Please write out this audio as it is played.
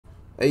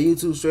Hey,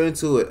 YouTube, straight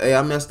into it. Hey,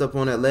 I messed up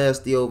on that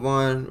last Theo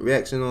Vaughn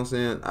reaction, you know what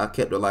I'm saying? I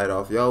kept the light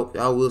off.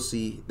 Y'all will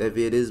see that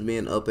vid is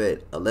being up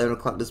at 11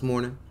 o'clock this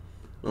morning.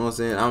 You know what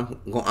I'm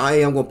saying?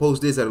 I am going to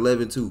post this at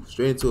 11 too.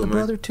 Straight into it, man.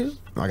 Brother too?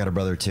 I got a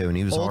brother too, and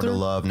he was hard to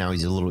love. Now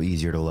he's a little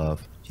easier to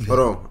love. Hold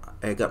on.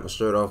 I got my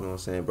shirt off, you know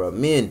what I'm saying, bro?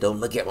 Men, don't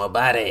look at my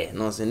body. You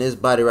know what I'm saying? This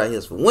body right here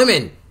is for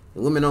women.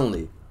 Women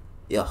only.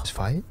 Yeah. This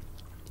fight?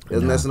 It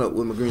was messing up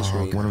with my green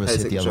screen. One of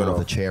us hit the other one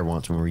with a chair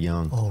once when we were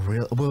young. Oh,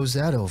 real? What was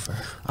that over?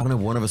 I don't know.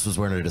 One of us was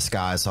wearing a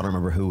disguise, so I don't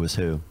remember who was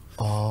who.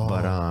 Oh.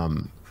 But,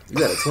 You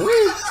got a twin?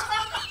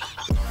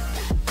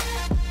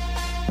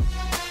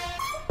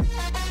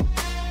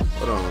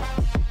 Hold on.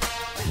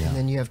 Yeah. And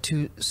then you have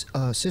two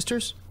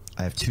sisters?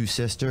 I have two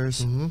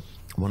sisters. Mm-hmm.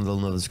 One of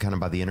them lives kind of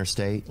by the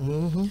interstate.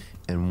 Mm-hmm.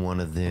 And one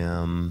of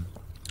them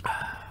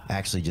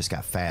actually just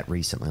got fat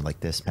recently, like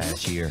this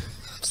past year.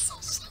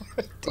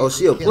 Oh,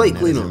 she a plate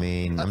cleaner. I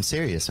mean, I'm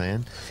serious,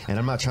 man. And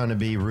I'm not trying to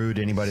be rude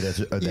to anybody that's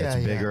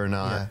bigger or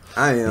not. Yeah.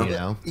 I am. You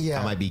know?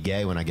 Yeah. I might be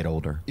gay when I get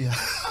older. Yeah.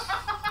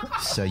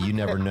 So you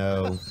never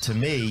know. To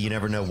me, you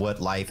never know what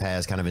life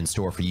has kind of in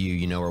store for you,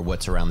 you know, or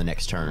what's around the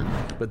next turn.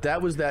 But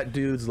that was that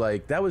dude's,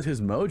 like, that was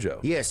his mojo.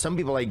 Yeah, some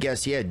people, I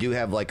guess, do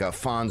have, like, a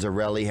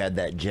Fonzarelli had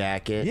that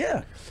jacket.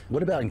 Yeah.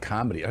 What about in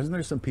comedy? Isn't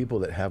there some people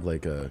that have,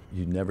 like,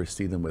 you never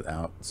see them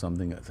without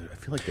something? I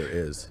feel like there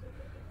is.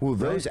 Well,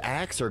 those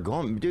acts are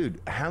gone. Dude,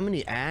 how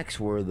many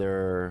acts were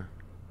there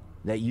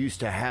that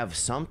used to have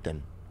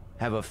something?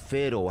 Have a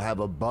fiddle, have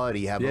a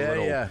buddy, have a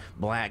little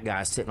black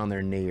guy sitting on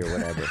their knee or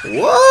whatever.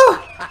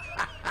 What?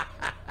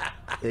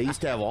 They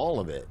used to have all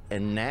of it.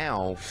 And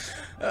now,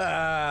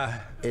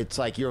 it's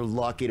like you're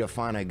lucky to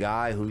find a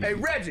guy who... Hey,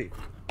 Reggie!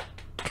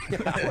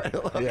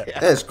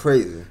 That's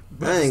crazy.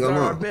 I ain't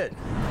gonna lie.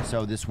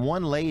 So this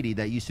one lady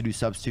that used to do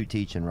substitute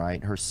teaching,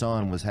 right? Her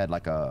son had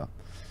like a...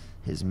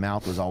 His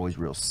mouth was always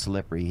real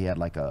slippery. He had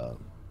like a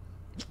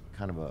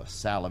kind of a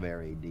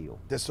salivary deal.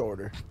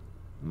 Disorder.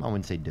 I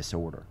wouldn't say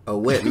disorder. A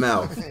wet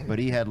mouth. But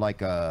he had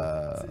like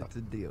a... It's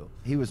a deal.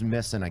 He was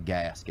missing a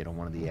gasket on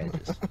one of the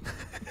edges.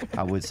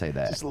 I would say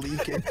that. Just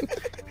leaking.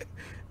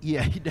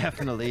 Yeah, he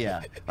definitely,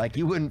 Like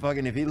you wouldn't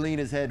fucking... If he leaned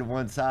his head to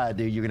one side,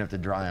 dude, you're gonna have to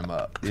dry him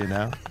up, you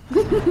know?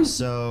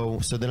 So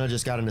then I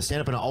just got into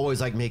stand-up, and I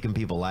always like making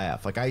people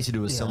laugh. Like I used to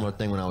do a similar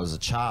thing when I was a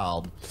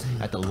child.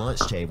 At the lunch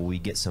table,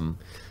 we'd get some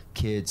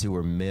kids who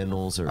were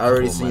mentals, or I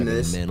already seen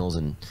this. Mentals,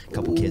 and a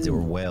couple kids that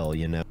were well,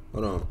 you know.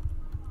 Hold on.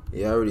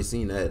 Yeah, I already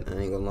seen that. I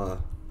ain't gonna lie.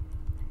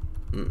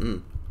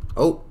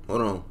 Oh,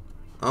 hold on.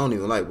 I don't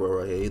even like bro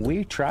right here either.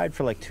 We tried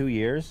for like 2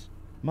 years.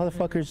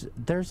 Motherfuckers,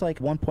 there's like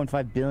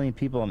 1.5 billion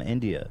people in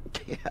India.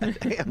 Yeah,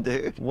 damn,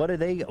 dude. What are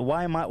they?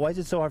 Why is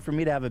it so hard for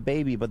me to have a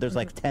baby, but there's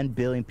like 10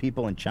 billion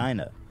people in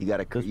China? You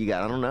gotta,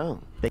 I don't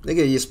know.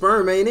 Nigga, your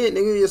sperm ain't it.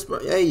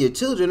 Nigga, your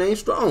children ain't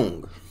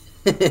strong.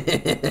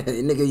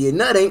 Nigga, your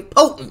nut ain't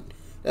potent.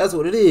 That's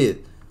what it is.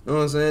 You know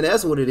what I'm saying?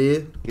 That's what it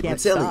is. I'm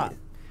telling you.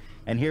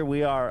 And here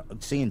we are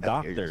seeing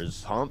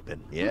doctors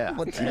pumping. Yeah,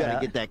 you gotta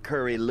get that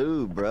curry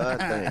lube, bro.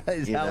 I think.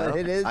 Is that what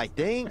it is? I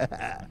think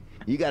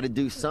you got to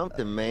do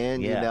something,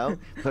 man. You know,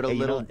 put a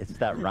little. It's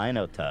that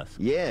rhino tusk.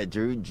 Yeah,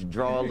 Drew.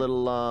 Draw a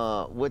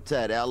little. What's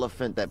that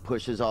elephant that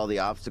pushes all the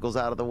obstacles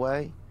out of the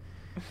way?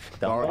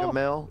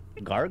 Gargamel.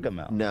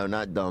 Gargamel. No,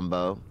 not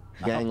Dumbo.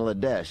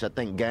 Bangladesh. I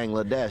think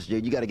Bangladesh,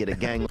 dude. You got to get a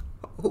gang.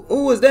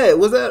 Who was that?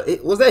 Was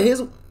that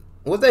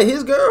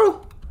his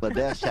girl?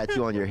 Bangladesh had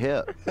you on your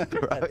hip.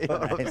 Right? You know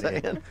what I'm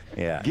saying?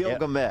 Yeah.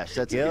 Gilgamesh.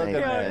 That's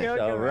Gilgamesh.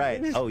 Oh,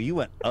 right. Oh, you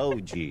went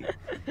OG.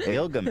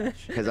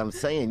 Gilgamesh. Because I'm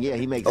saying, yeah,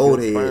 he makes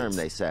good sperm,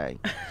 they say.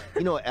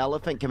 You know, an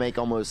elephant can make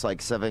almost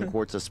like 7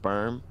 quarts of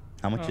sperm.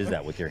 How much is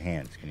that with your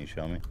hands? Can you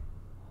show me?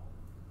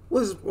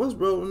 What's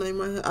bro's name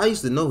right here? I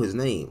used to know his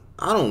name.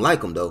 I don't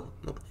like him though.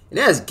 And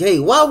that's gay.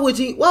 Why would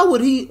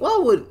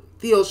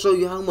Theo show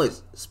you how much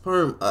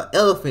sperm an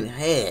elephant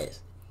has?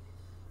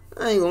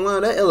 I ain't gonna lie,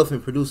 that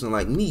elephant producing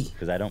like me.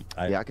 Because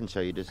yeah, I can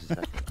show you just a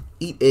second.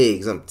 Eat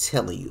eggs, I'm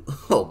telling you.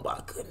 Oh my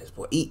goodness,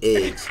 boy. Eat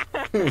eggs.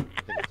 It's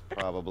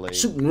probably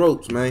shooting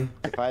ropes, man.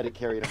 If I had to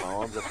carry my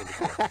arms up in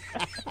the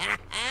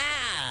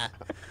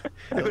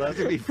it would have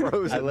to be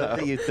frozen. I love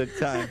that you took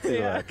time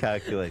to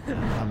calculate that.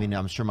 I mean,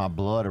 I'm sure my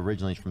blood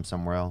originates from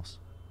somewhere else.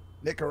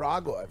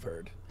 Nicaragua, I've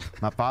heard.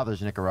 My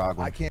father's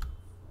Nicaraguan. I can't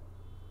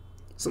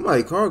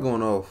Somebody's car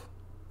going off.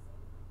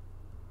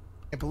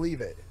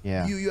 believe it.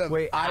 Yeah. You have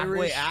Irish.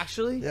 Wait,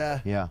 actually? Yeah.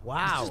 Yeah.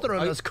 Wow. Just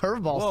throwing those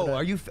curveballs. Whoa,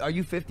 today. are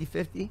you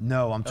 50-50?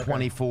 No, I'm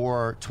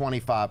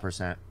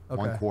 25%.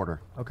 Okay. 1/4.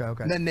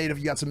 Okay. And then native,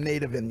 you got some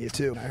native in you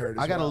too. I heard.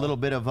 I got a little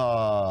bit of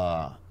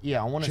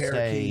yeah. I want to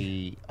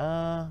say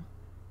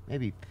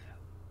maybe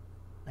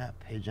not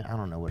pigeon. I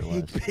don't know what it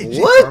was. Pigeon.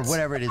 What? Or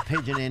whatever it is,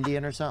 pigeon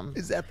Indian or something.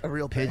 Is that a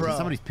real pigeon? thing?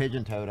 Somebody's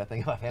pigeon toed. I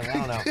think. I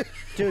don't know.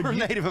 Dude, we're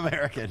Native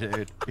American,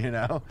 dude. You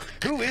know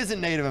who isn't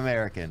Native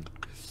American?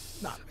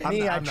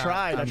 I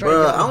tried.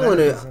 Bro, I want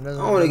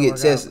to get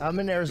tested. I'm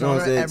in You know Arizona.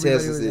 what I'm saying? Everybody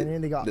was Tested in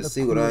India. Got to the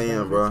see what I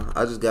am, benefits.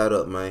 bro. I just got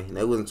up, man.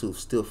 They wasn't too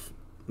stiff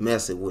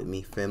messing with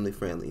me, family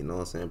friendly. You know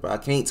what I'm saying? But I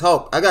can't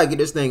talk. I gotta get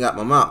this thing out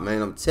my mouth, man.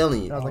 I'm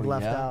telling you. I was like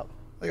left out.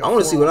 Like I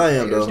want to see what I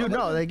am though. Dude,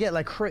 no, they get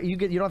like you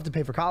don't have to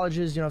pay for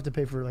colleges, you don't have to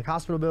pay for like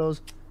hospital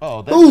bills.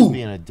 Oh, that's Ooh. just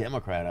being a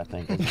Democrat, I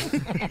think.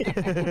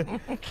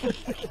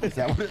 Is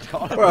that what it's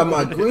called? Bro,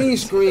 my green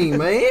screen,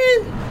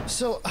 man.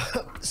 So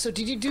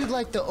did you do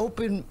like the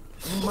open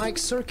mic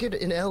circuit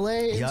in LA?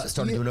 Yeah,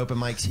 started doing open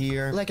mics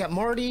here. Like at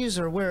Marty's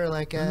or where?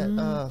 Like at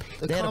the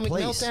They had a Comic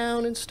place.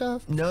 Meltdown and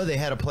stuff? No, they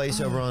had a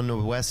place over on the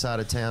west side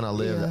of town. I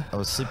lived. Yeah. I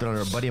was sleeping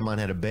under a buddy of mine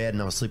had a bed,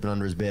 and I was sleeping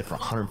under his bed for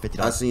 $150.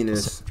 I seen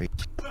this.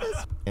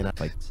 And I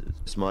like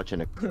this much in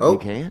a Oh. you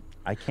can't.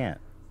 I can't.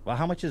 Well,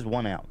 how much is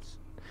 1 ounce?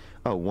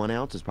 Oh, 1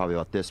 ounce is probably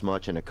about this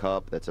much in a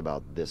cup. That's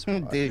about this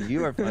much. Dude,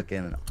 you are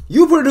fucking.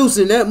 You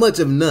producing that much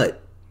of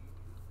nut?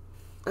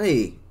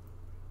 Hey,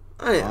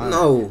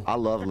 no. I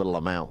love little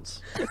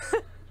amounts.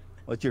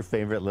 What's your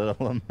favorite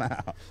little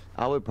amount?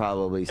 I would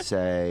probably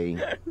say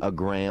a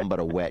gram, but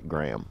a wet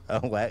gram.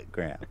 A wet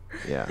gram.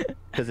 Yeah.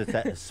 Because it's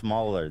that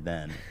smaller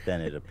than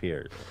it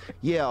appears.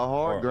 Yeah, a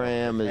hard Or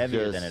gram is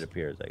heavier just than it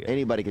appears, I guess.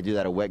 Anybody could do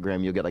that. A wet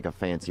gram, you'll get like a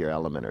fancier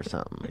element or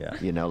something. Yeah.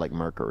 You know, like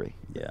mercury.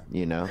 Yeah.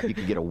 You know, you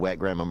could get a wet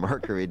gram of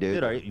mercury,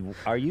 dude. Dude,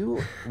 are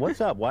you? What's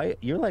up? Why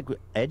you're like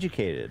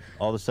educated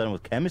all of a sudden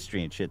with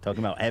chemistry and shit, talking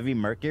about heavy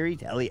mercury,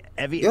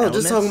 heavy. Yo,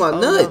 just talking elements? about Oh,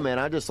 nut. no, man,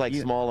 I just like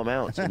small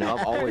amounts. You know,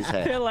 I've always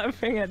had. You're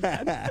laughing at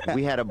that.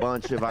 We had a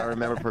bunch of, I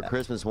remember for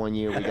Christmas one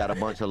year, we got a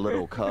bunch of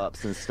little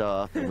cups and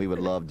stuff, and we would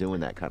love doing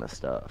that kind of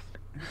stuff.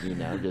 You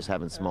know, just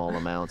having small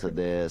amounts of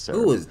this, or,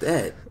 Who is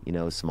that? you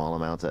know, small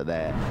amounts of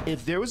that.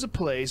 If there was a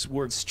place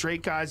where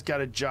straight guys got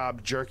a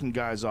job jerking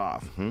guys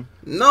off,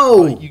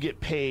 No. you get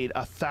paid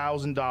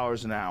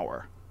 $1,000 an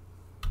hour.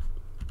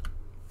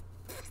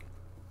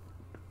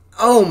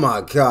 Oh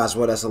my gosh,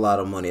 well that's a lot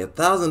of money.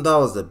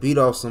 $1,000 to beat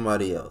off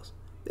somebody else.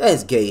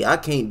 That's gay. I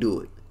can't do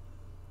it.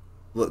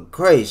 But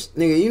Christ,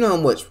 nigga, you know how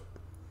much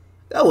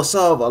that would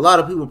solve a lot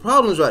of people's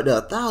problems right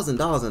there.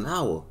 $1,000 an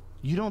hour.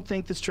 You don't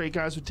think the straight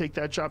guys would take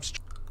that job?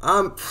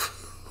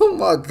 Oh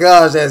my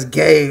gosh, that's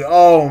gay.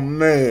 Oh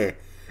man.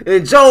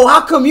 And Joe,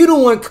 how come you the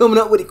one coming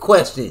up with the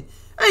question?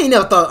 I ain't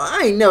never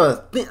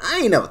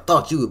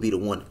thought you would be the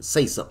one to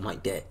say something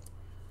like that.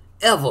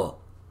 Ever.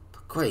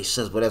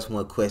 Gracious, but that's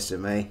one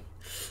question, man.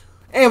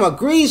 And my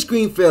green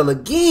screen fell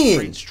again.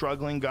 Straight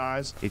struggling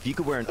guys. If you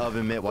could wear an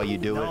oven mitt while you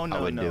do it, I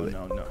would do it.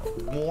 No.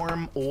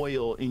 Warm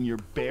oil in your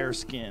bare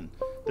skin.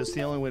 That's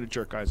the only way to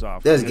jerk guys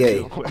off. That's gay.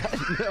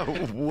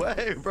 No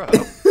way, bro.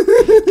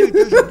 Dude,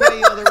 there's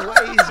way other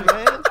ways,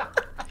 man.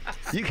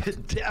 You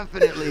could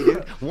definitely,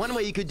 dude. One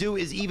way you could do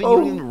is even you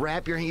don't even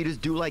wrap your hand, you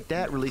just do like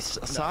that, really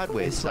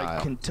sideways It's style.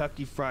 like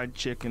Kentucky Fried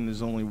Chicken.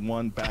 There's only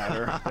one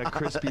batter. That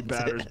crispy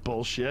batter's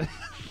bullshit.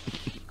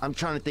 I'm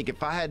trying to think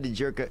if I had to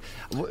jerk a.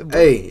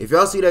 Hey, if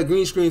y'all see that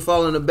green screen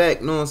fall in the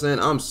back, know what I'm saying?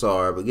 I'm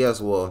sorry, but guess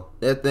what?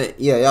 That thing,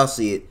 yeah, y'all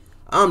see it.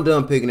 I'm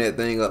done picking that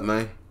thing up,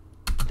 man.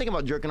 Thinking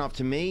about jerking off,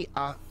 to me,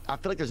 I feel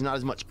like there's not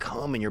as much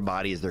cum in your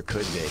body as there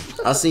could be.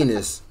 I seen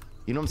this.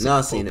 You know what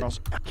I'm saying? No, I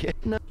seen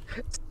it. No.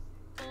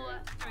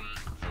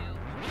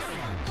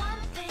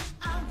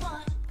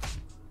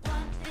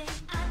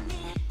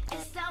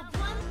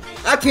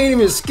 I can't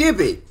even skip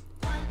it.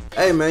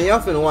 Hey, man, y'all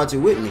finna watch it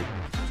with me.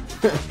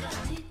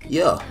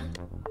 Yeah.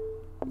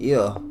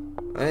 Yeah.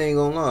 I ain't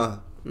gonna lie.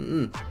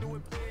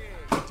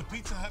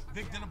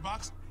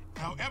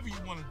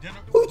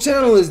 Who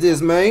channel is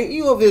this, man?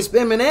 You over here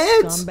spamming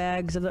ads?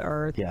 Scumbags of the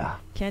earth. Yeah.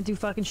 Can't do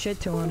fucking shit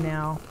to them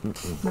now.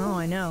 No,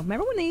 I know.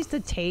 Remember when they used to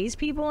tase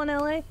people in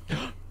LA?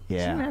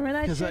 Yeah. Remember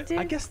that shit, dude?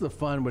 I guess the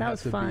fun would That have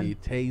was to fun. be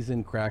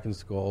tasing, cracking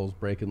skulls,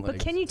 breaking legs.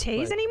 But can you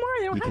tase anymore?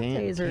 They don't You have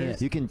can't. tasers.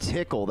 You can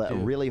tickle that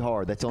really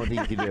hard. That's the only thing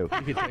you can do.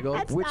 You can tickle?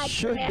 Which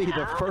should be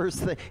the first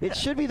thing. It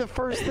should be the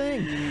first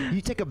thing.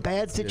 You take a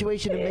bad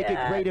situation and make it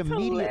great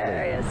immediately.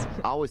 hilarious.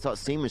 I always thought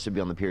semen should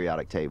be on the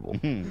periodic table.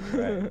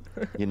 Right.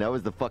 You know,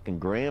 as the fucking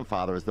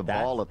grandfather, as the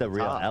That's ball at the the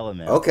real top.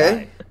 element.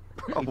 Okay.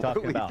 Bro, You what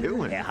talking are we about?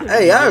 doing? Yeah.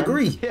 Hey, I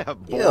agree. Yeah,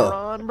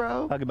 boron,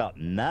 bro. Talk about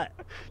nut.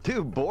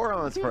 Dude,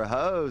 boron's for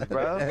hoes,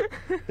 bro.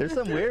 There's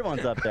some weird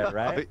ones up there,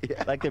 right?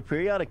 Yeah. Like the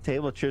periodic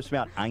table trips me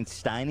out.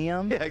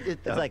 Einsteinium. Yeah,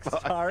 get the It's like,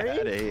 fuck sorry?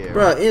 outta here.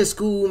 Bruh, in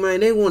school, man,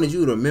 they wanted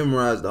you to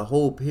memorize the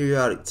whole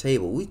periodic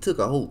table. We took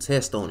a whole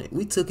test on it.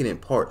 We took it in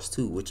parts,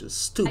 too, which was I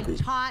stupid.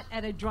 taught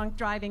at a drunk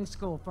driving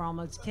school for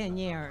almost 10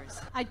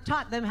 years. I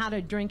taught them how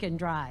to drink and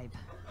drive.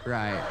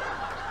 Right.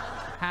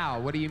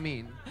 How? What do you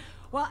mean?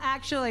 Well,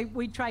 actually,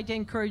 we tried to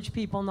encourage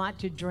people not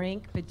to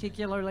drink,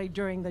 particularly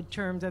during the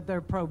terms of their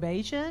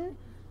probation.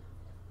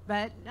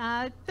 But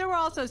there were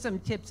also some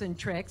tips and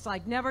tricks,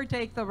 like never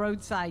take the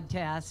roadside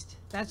test.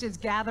 That's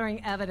just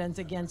gathering evidence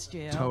against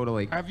you.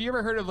 Totally. Have you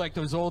ever heard of like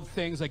those old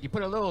things, like you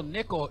put a little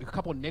nickel, a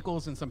couple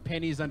nickels and some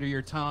pennies under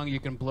your tongue, you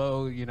can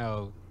blow, you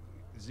know,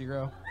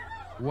 zero?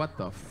 What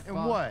the fuck?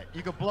 And what?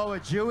 You could blow a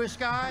Jewish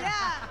guy?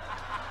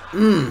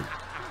 Yeah.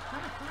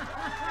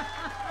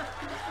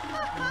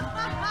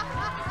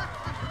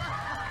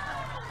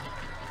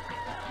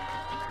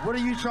 What are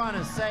you trying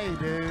to say,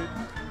 dude?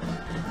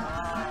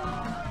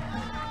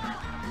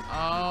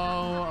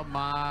 Oh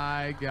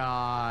my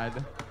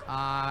god.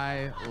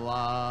 I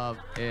love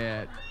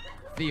it.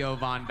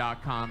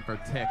 TheoVon.com for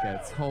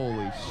tickets.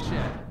 Holy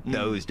shit.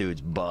 Those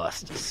dudes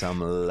bust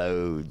some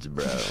loads,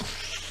 bro.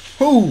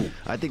 Who?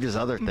 I think there's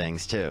other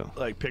things too.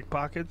 Like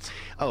pickpockets?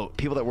 Oh,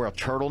 people that wear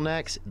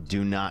turtlenecks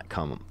do not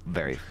come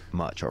very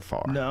much or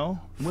far. No.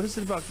 What is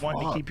it about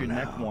wanting to keep your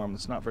neck warm?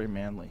 It's not very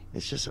manly.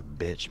 It's just a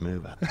bitch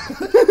move. I think.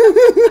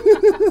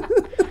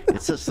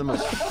 It's just the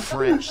most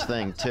French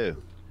thing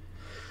too.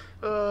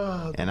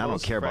 And I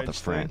don't care about the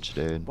French,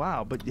 dude.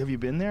 Wow, but have you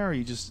been there, or are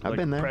you just I've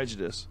been there.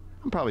 prejudice?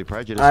 I'm probably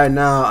prejudiced. All right,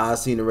 now I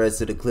seen the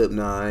rest of the clip.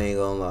 Now I ain't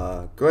gonna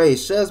lie. Great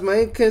shucks,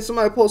 man. Can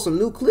somebody post some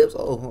new clips?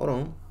 Oh, hold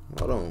on.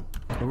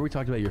 Remember we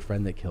talked about your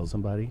friend that killed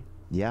somebody?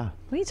 Yeah.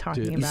 What are you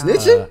talking Dude, about?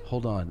 Snitching?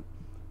 Hold on.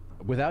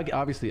 Without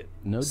obviously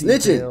no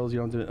Snitching. details. You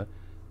don't do.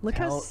 Look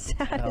how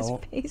sad his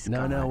face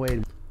got. No,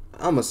 wait.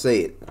 I'ma say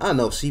it. I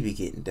know she be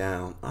getting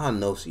down. I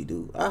know she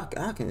do. I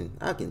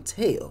can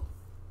tell.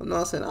 You know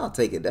what I'm saying? I'll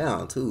take it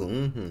down too.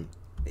 Mm-hmm.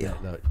 Yeah.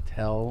 No,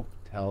 tell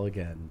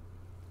again.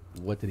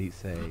 What did he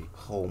say?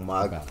 Oh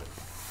my God.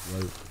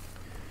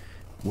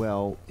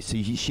 Well, so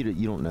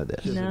you don't know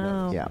this.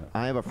 No. Yeah,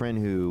 I have a friend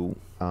who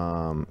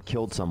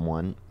killed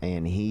someone,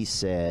 and he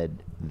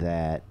said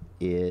that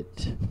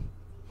it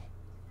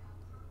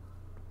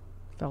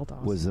felt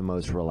awesome. was the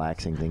most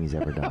relaxing thing he's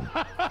ever done.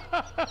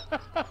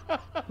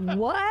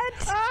 What?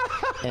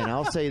 And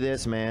I'll say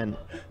this, man.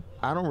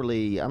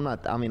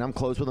 I'm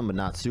close with him, but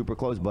not super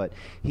close. But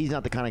he's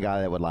not the kind of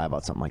guy that would lie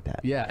about something like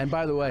that. Yeah, and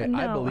by the way, I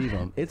No. believe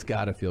him. It's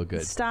got to feel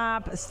good.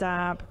 Stop.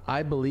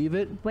 I believe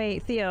it.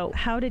 Wait, Theo,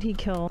 how did he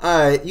kill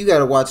All right, you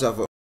gotta watch out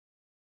for.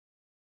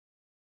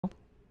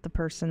 the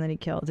person that he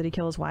killed? Did he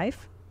kill his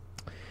wife?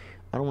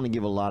 I don't want to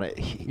give a lot of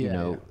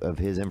of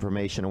his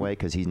information away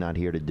because he's not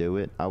here to do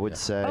it. I would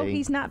say. Oh,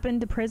 he's not been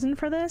to prison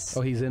for this?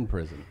 Oh, he's in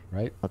prison,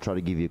 right? I'll try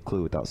to give you a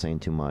clue without saying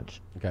too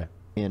much. Okay.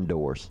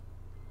 Indoors.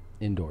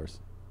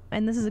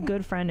 And this is a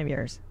good friend of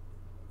yours.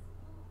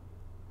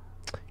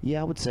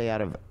 Yeah, I would say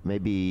out of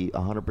maybe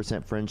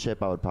 100%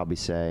 friendship, I would probably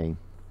say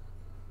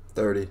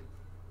 30.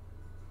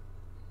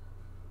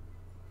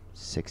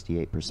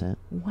 68%.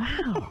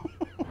 Wow.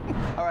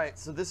 All right,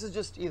 so this is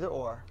just either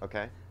or.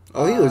 Okay.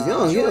 Oh, he was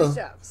young, yeah. choice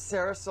out.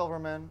 Sarah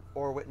Silverman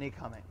or Whitney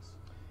Cummings.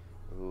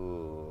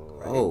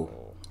 Ooh. Oh,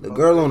 the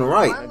girl on the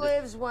right. One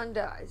lives, one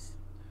dies.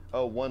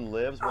 Oh, one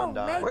lives, one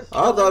dies.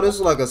 I thought this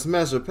was like a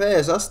smash or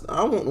pass.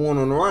 I want the one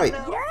on the right.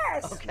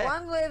 Yes. Okay.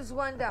 One lives,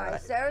 one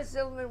dies. Sarah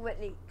Silverman,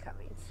 Whitney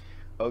Cummings.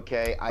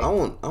 Okay, I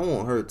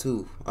want her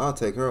too. I'll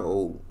take her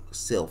old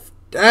self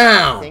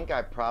down. I think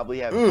I probably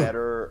have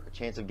better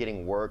chance of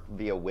getting work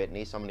via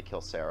Whitney, so I'm going to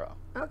kill Sarah.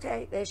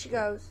 Okay, there she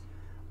goes.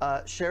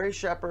 Sherry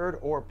Shepherd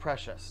or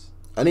Precious.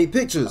 I need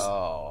pictures.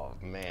 Oh,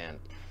 man.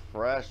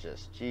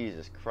 Precious.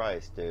 Jesus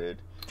Christ, dude.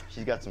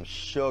 She's got some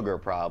sugar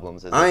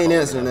problems. I ain't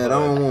answering that. I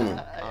don't want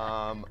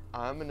them.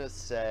 I'm going to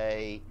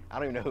say, I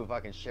don't even know who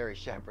fucking Sherry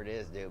Shepherd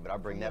is, dude, but I'll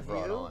bring that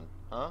broad on.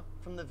 Huh?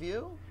 From The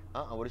View?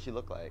 What does she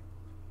look like?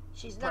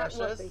 She's not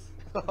Whoopi.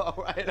 Oh,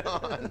 right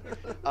on.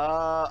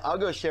 I'll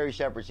go Sherry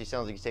Shepherd. She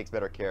sounds like she takes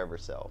better care of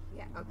herself.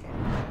 Yeah, okay.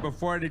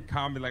 Before I did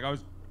comedy, like I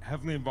was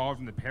heavily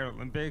involved in the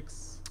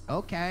Paralympics.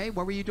 Okay,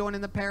 what were you doing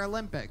in the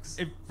Paralympics?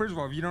 First of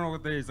all, if you don't know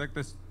what that is, like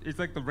this, it's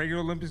like the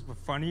regular Olympics but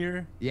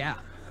funnier. Yeah,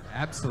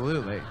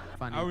 absolutely.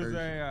 Funny I was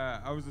version.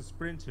 I was a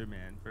sprinter,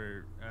 man.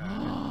 For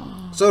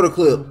show the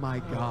clip. Oh my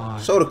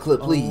god. Show the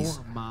clip, please.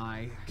 Oh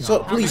my god. So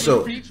please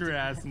show. Beat your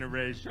ass in a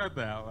race. Shut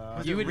the hell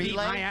up. You would beat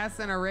my ass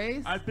in a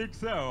race? I think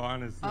so,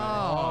 honestly.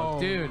 Oh,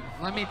 dude,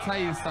 let me tell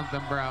you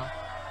something, bro.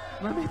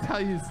 Let me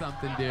tell you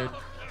something, dude.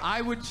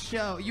 I would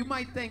show, you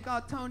might think, oh,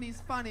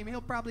 Tony's funny.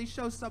 He'll probably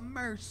show some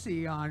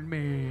mercy on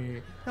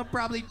me. He'll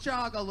probably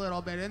jog a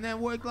little bit and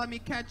then let me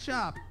catch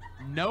up.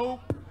 Nope.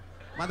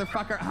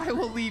 Motherfucker, I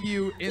will leave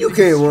you in You the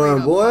can't straight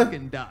run, up boy.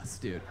 fucking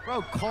dust, dude.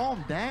 Bro,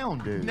 calm down,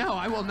 dude. No,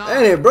 I will not.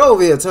 And it bro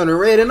over here turning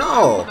red and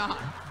all.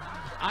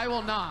 I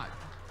will not.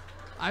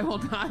 I will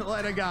not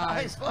let a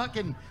guy Guy's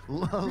fucking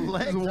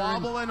legs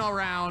wobbling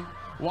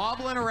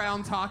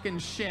around talking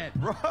shit.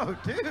 Bro,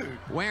 dude.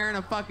 Wearing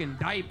a fucking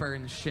diaper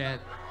and shit.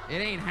 It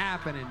ain't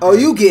happening. Oh,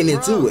 dude. you getting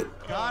into it.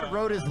 God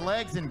wrote his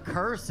legs in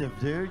cursive,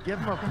 dude. Give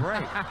him a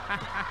break.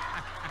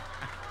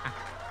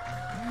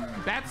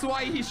 That's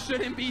why he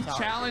shouldn't be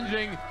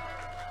challenging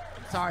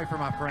Sorry for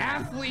my friend.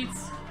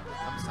 athletes.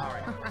 I'm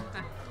sorry.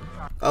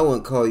 I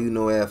wouldn't call you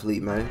no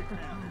athlete, man.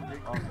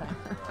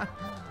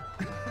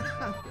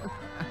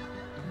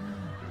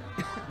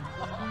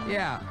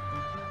 Yeah.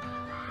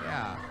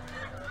 Yeah.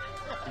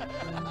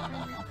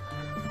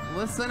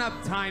 Listen up,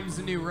 Times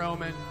New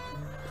Roman.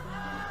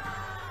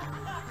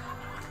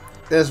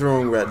 That's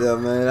wrong right there,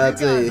 man. I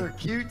tell guys you. are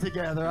cute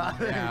together. I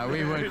think. Yeah,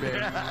 we would be.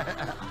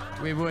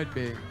 We would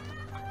be.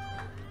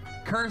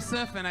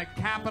 Cursive and a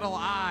capital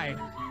I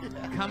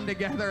come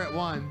together at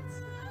once.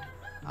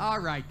 All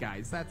right,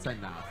 guys, that's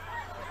enough.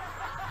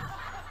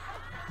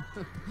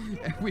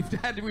 we've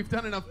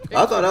done enough.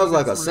 I thought that was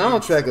like a pictures for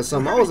soundtrack or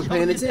something. I wasn't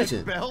paying That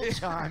attention. bell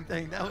chime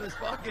thing, that was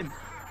fucking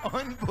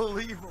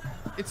unbelievable.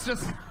 It's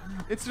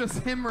just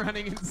him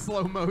running in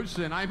slow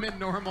motion. I'm in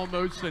normal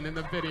motion in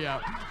the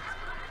video.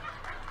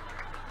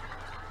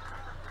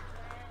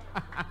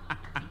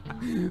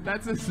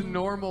 That's his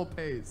normal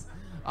pace.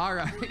 All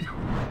right.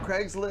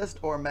 Craigslist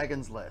or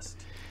Megan's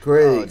List?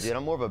 Craig. Oh, dude,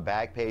 I'm more of a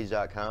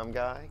Backpage.com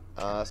guy.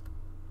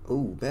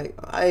 Ooh, Hey,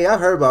 I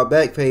heard about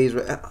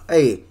Backpage.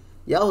 Hey,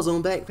 y'all was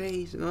on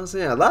Backpage. You know what I'm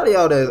saying? A lot of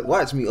y'all that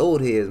watch me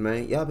old heads,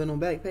 man. Y'all been on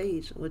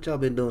Backpage? What y'all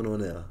been doing on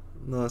there?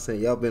 You know what I'm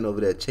saying? Y'all been over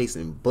there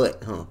chasing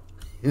butt, huh?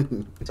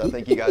 So I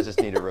think you guys just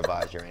need to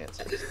revise your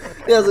answers.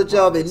 That's what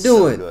y'all been It's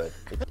doing. So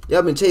good.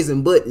 Y'all been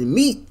chasing butt and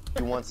meat.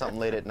 You want something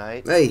late at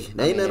night? Hey,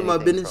 that ain't none of my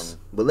anything business.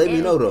 from But let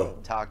me know though.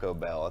 Taco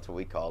Bell, that's what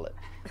we call it.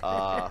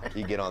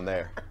 You get on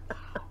there.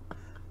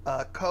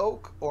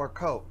 Coke or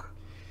Coke?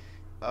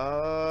 You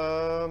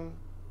know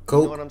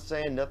Coke. what I'm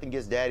saying? Nothing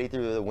gets daddy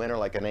through the winter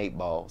like an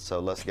 8-ball, so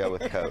let's go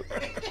with Coke.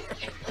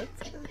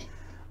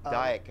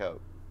 Diet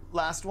Coke.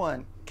 Last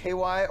one. KY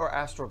or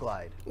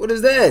Astroglide? What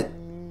is that?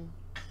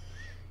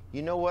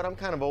 You know what? I'm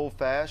kind of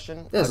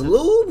old-fashioned. That's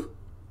lube?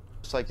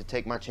 Just like to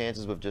take my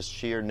chances with just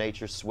sheer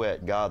nature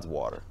sweat, God's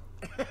water.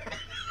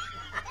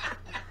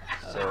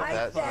 So if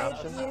that's an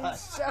option.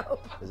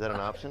 Is that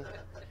an option?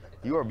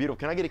 You are beautiful.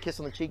 Can I get a kiss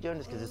on the cheek, Joan?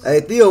 Just 'cause it's...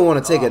 Hey, Theo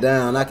want to take it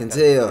down. I can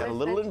tell. Got a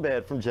little in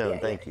bed from Joan.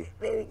 Thank you.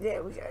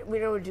 We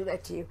don't do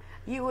that to you.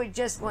 You were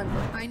just one.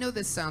 I know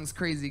this sounds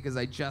crazy because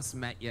I just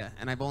met you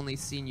and I've only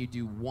seen you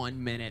do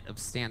 1 minute of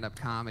stand-up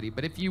comedy.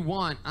 But if you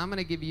want, I'm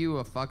gonna give you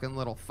a fucking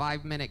little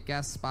 5-minute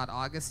guest spot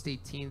August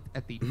 18th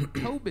at the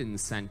Tobin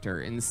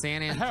Center in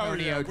San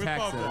Antonio, Hell yeah,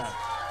 Texas. we love that.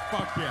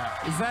 Fuck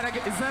yeah. Is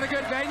that a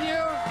good venue?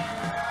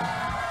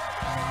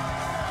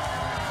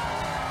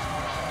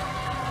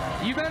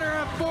 You better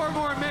have 4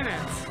 more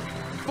minutes.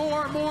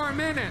 4 more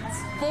minutes.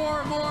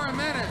 4 more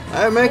minutes.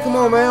 Hey man, come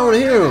on, man. I want to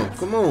hear him.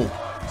 Come on.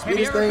 Have Speed you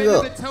this ever thing been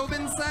up. to the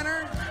Tobin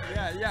Center?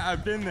 Yeah,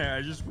 I've been there.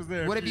 I just was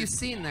there. What have you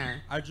seen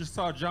there? I just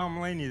saw John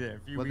Mulaney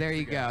there. Well, there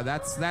you go.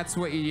 That's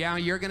what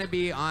you're gonna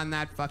be on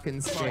that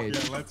fucking stage.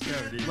 Yeah, let's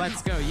go, dude.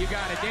 Let's go. You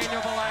got it,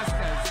 Daniel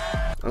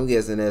Velasquez. I'm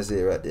guessing that's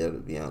it right there, to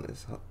be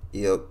honest.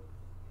 Yep.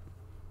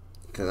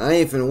 Cause I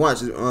ain't finna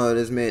watch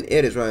this man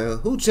edits right here.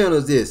 Who channel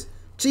is this?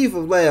 Chief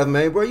of Laugh,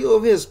 man, bro. You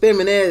over here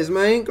spamming ads,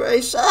 man.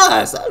 Great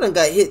shots. I done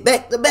got hit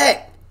back to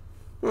back.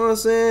 You know what I'm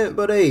saying?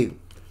 But hey,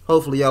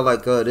 hopefully y'all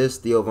like this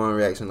Theo Von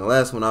reaction. The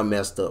last one I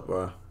messed up,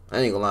 bro. I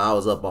ain't gonna lie, I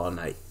was up all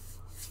night.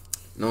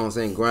 You know what I'm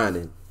saying?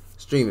 Grinding,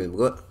 streaming.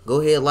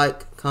 Go ahead,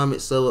 like,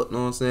 comment, sub up. You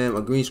know what I'm saying? My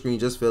green screen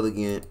just fell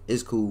again.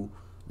 It's cool.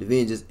 The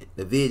vid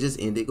just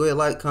ended. Go ahead,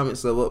 like, comment,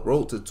 sub up.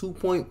 Roll to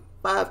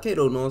 2.5K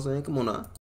though. You know what I'm saying? Come on now.